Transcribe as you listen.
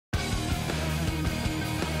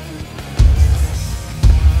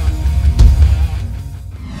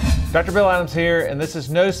Dr. Bill Adams here, and this is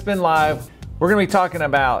No Spin Live. We're going to be talking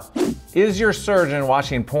about, is your surgeon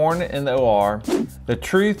watching porn in the OR, the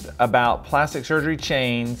truth about plastic surgery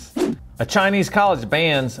chains, a Chinese college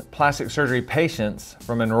bans plastic surgery patients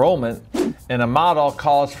from enrollment, and a model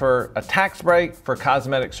calls for a tax break for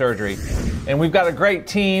cosmetic surgery. And we've got a great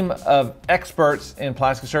team of experts in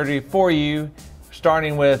plastic surgery for you,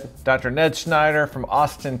 starting with Dr. Ned Schneider from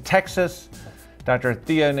Austin, Texas, Dr.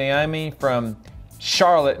 Theo Naomi from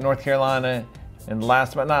Charlotte, North Carolina, and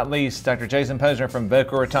last but not least, Dr. Jason Posner from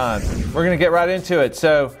Boca Raton. We're gonna get right into it.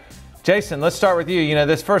 So, Jason, let's start with you. You know,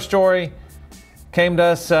 this first story came to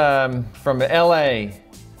us from LA.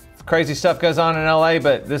 Crazy stuff goes on in LA,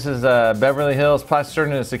 but this is Beverly Hills plastic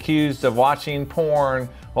surgeon is accused of watching porn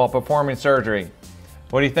while performing surgery.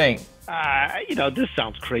 What do you think? This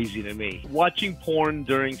sounds crazy to me. Watching porn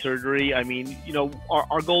during surgery, I mean,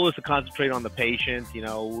 our goal is to concentrate on the patient.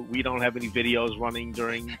 We don't have any videos running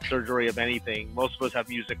during surgery of anything. Most of us have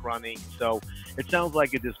music running. So it sounds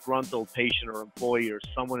like a disgruntled patient or employee or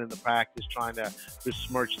someone in the practice trying to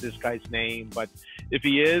besmirch this guy's name. But if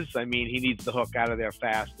he is, I mean, he needs the hook out of there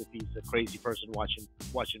fast if he's a crazy person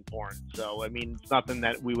watching porn. So, I mean, it's nothing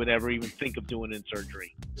that we would ever even think of doing in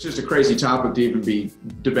surgery. It's just a crazy topic to even be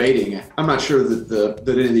debating. I'm not sure that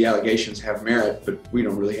any of the allegations have merit, but we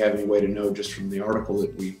don't really have any way to know just from the article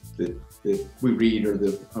that we read or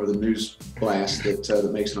the news blast that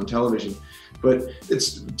makes it on television. But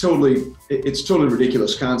it's totally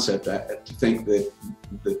ridiculous concept to think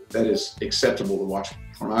that is acceptable to watch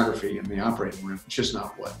pornography in the operating room. It's just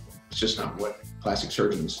not what plastic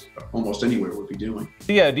surgeons almost anywhere would be doing.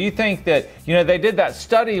 Yeah, do you think that, they did that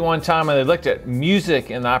study one time and they looked at music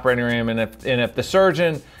in the operating room, and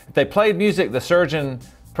if they played music the surgeon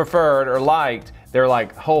preferred or liked, their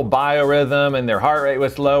whole biorhythm and their heart rate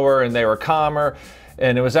was lower and they were calmer,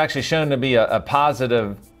 and it was actually shown to be a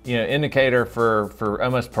positive indicator for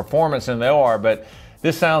almost performance in the OR. But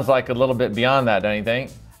this sounds like a little bit beyond that, don't you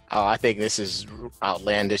think? Oh, I think this is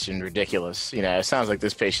outlandish and ridiculous. It sounds like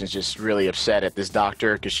this patient's just really upset at this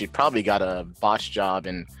doctor because she probably got a botched job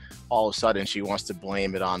and all of a sudden she wants to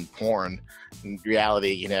blame it on porn. In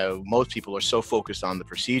reality, most people are so focused on the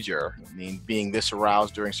procedure. I mean, being this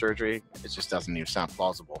aroused during surgery, it just doesn't even sound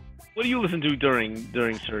plausible. What do you listen to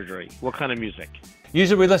during surgery? What kind of music?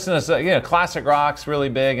 Usually we listen to, classic rock's really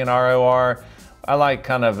big in our OR. I like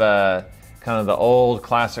kind of the old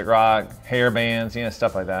classic rock, hair bands,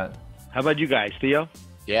 stuff like that. How about you guys, Theo?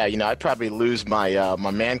 Yeah, I'd probably lose my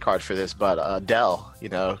my man card for this, but Adele,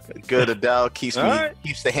 good Adele keeps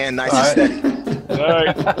the hand nice and steady. All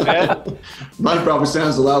right. Mine probably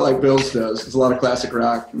sounds a lot like Bill's does. It's a lot of classic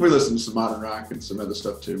rock. We listen to some modern rock and some other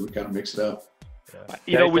stuff too. We kind of mix it up.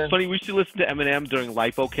 It's funny, we used to listen to Eminem during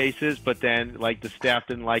lipo cases, but then the staff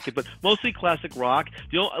didn't like it, but mostly classic rock.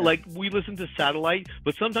 We listen to Satellite,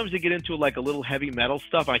 but sometimes they get into a little heavy metal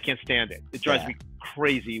stuff and I can't stand it. It drives me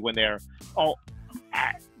crazy when they're all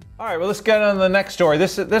right, well, let's get on to the next story.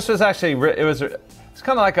 This was actually, it's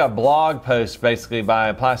kind of like a blog post basically by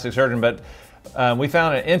a plastic surgeon, but we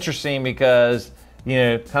found it interesting because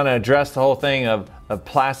kind of addressed the whole thing of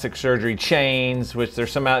plastic surgery chains, which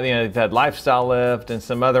there's some out, they've had Lifestyle Lift and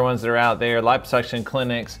some other ones that are out there, liposuction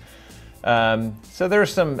clinics. So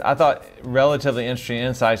there's some, I thought, relatively interesting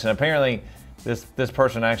insights, and apparently this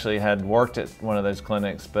person actually had worked at one of those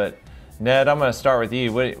clinics. But Ned, I'm going to start with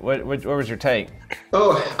you. What was your take?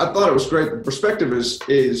 Oh, I thought it was great. The perspective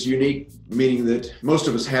is unique, meaning that most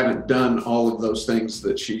of us haven't done all of those things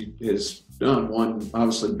that she has done. One,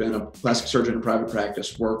 obviously, been a plastic surgeon in private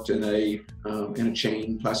practice, worked in a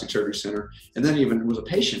chain plastic surgery center, and then even was a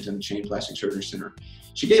patient in a chain plastic surgery center.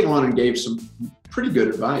 She gave some pretty good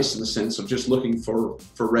advice in the sense of just looking for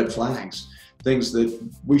red flags, things that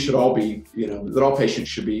we should all be, that all patients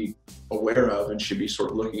should be aware of and should be sort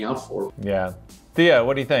of looking out for. Yeah. Theo,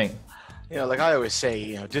 what do you think? Like I always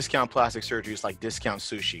say, discount plastic surgery is like discount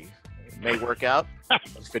sushi. It may work out.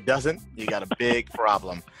 If it doesn't, you got a big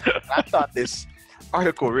problem. I thought this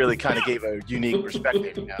article really kind of gave a unique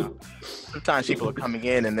perspective. Sometimes people are coming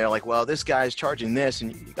in and they're like, well, this guy's charging this,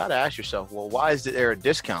 and you got to ask yourself, well, why is there a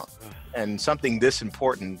discount? And something this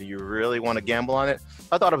important, do you really want to gamble on it?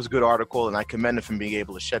 I thought it was a good article, and I commend him for being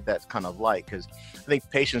able to shed that kind of light, because I think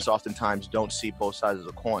patients oftentimes don't see both sides of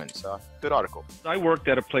the coin. So good article. I worked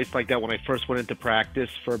at a place like that when I first went into practice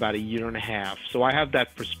for about 1.5 years. So I have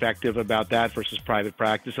that perspective about that versus private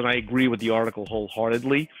practice, and I agree with the article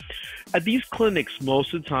wholeheartedly. At these clinics,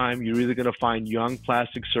 most of the time, you're either going to find young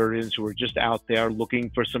plastic surgeons who are just out there looking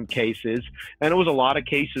for some cases, and it was a lot of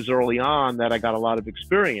cases early on that I got a lot of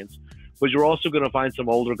experience. but you're also going to find some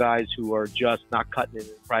older guys who are just not cutting it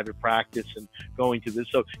in private practice and going to this.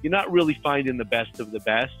 So you're not really finding the best of the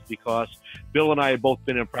best, because Bill and I have both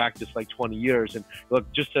been in practice like 20 years. And look,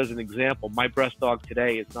 just as an example, my breast dog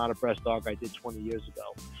today is not a breast dog I did 20 years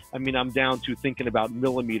ago. I mean, I'm down to thinking about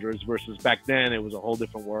millimeters versus back then it was a whole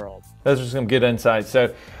different world. Those are some good insights.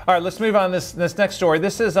 So, all right, let's move on. This next story.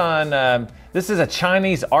 This is a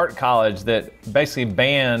Chinese art college that basically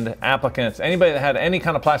banned applicants. Anybody that had any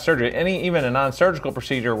kind of plastic surgery, even a non-surgical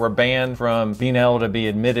procedure, were banned from being able to be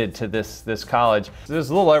admitted to this college. This is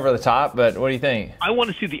a little over the top, but what do you think? I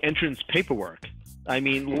want to see the entrance paperwork. I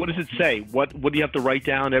mean, what does it say? What do you have to write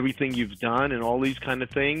down everything you've done and all these kind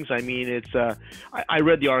of things? I mean, it's I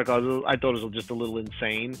read the article. I thought it was just a little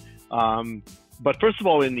insane. But first of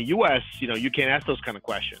all, in the U.S., you can't ask those kind of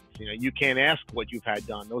questions. You can't ask what you've had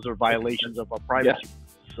done. Those are violations of our privacy.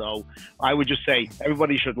 Yeah. So I would just say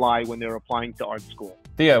everybody should lie when they're applying to art school.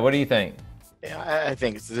 Theo, what do you think? Yeah, I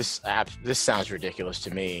think this sounds ridiculous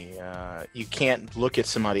to me. You can't look at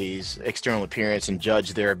somebody's external appearance and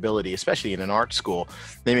judge their ability, especially in an art school.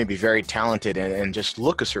 They may be very talented and just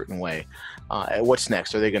look a certain way. What's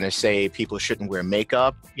next? Are they going to say people shouldn't wear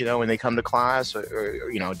makeup, when they come to class,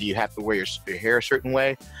 or do you have to wear your hair a certain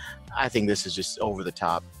way? I think this is just over the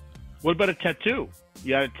top. What about a tattoo?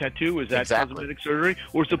 You had a tattoo? Is that exactly. cosmetic surgery?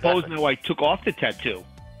 Or suppose now I took off the tattoo.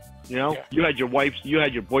 You had your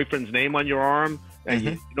boyfriend's name on your arm, and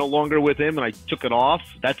you're no longer with him, and I took it off.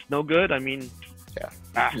 That's no good. I mean,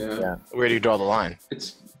 yeah. Where do you draw the line?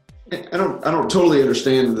 I don't totally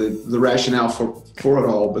understand the rationale for it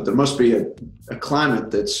all, but there must be a climate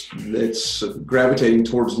that's gravitating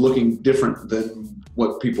towards looking different than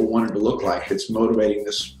what people wanted to look like. It's motivating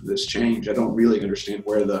this change. I don't really understand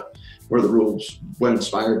where the rules, what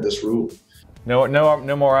inspired this rule.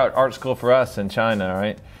 No more art school for us in China,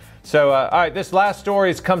 right? So, all right, this last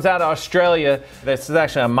story comes out of Australia. This is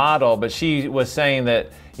actually a model, but she was saying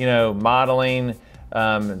that, modeling,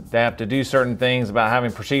 they have to do certain things about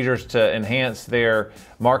having procedures to enhance their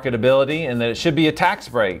marketability, and that it should be a tax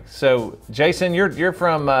break. So, Jason, you're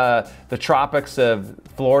from the tropics of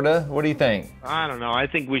Florida. What do you think? I don't know. I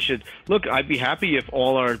think we should look. I'd be happy if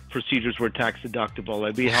all our procedures were tax deductible.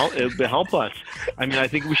 It would help us. I mean, I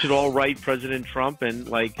think we should all write President Trump and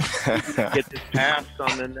get this passed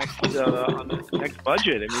on the next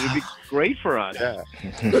budget. I mean, it'd be great for us. Yeah.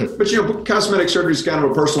 but cosmetic surgery is kind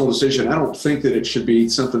of a personal decision. I don't think that it should be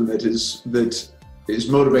something that is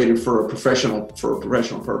motivated for a professional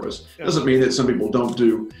purpose. Yeah. Doesn't mean that some people don't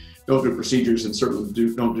do procedures and certainly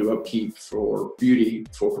don't do upkeep for beauty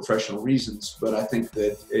for professional reasons. But I think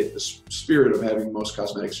that the spirit of having most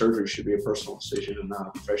cosmetic surgery should be a personal decision and not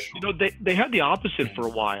a professional. They had the opposite for a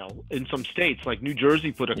while in some states, like New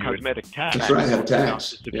Jersey put a cosmetic tax. That's right, had a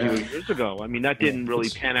tax. Just a few years ago. I mean, that didn't really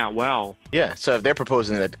pan out well. Yeah, so if they're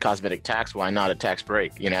proposing a cosmetic tax, why not a tax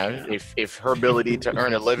break? If her ability to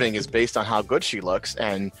earn a living is based on how good she looks,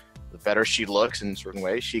 and the better she looks in certain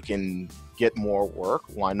ways, she can get more work.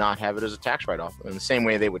 Why not have it as a tax write-off? In the same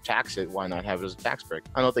way they would tax it, why not have it as a tax break?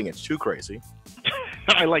 I don't think it's too crazy.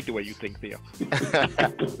 I like the way you think, Theo.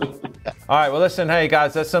 All right, well, listen, hey,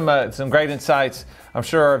 guys, that's some great insights. I'm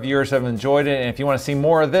sure our viewers have enjoyed it, and if you want to see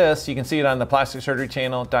more of this, you can see it on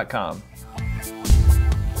theplasticsurgerychannel.com.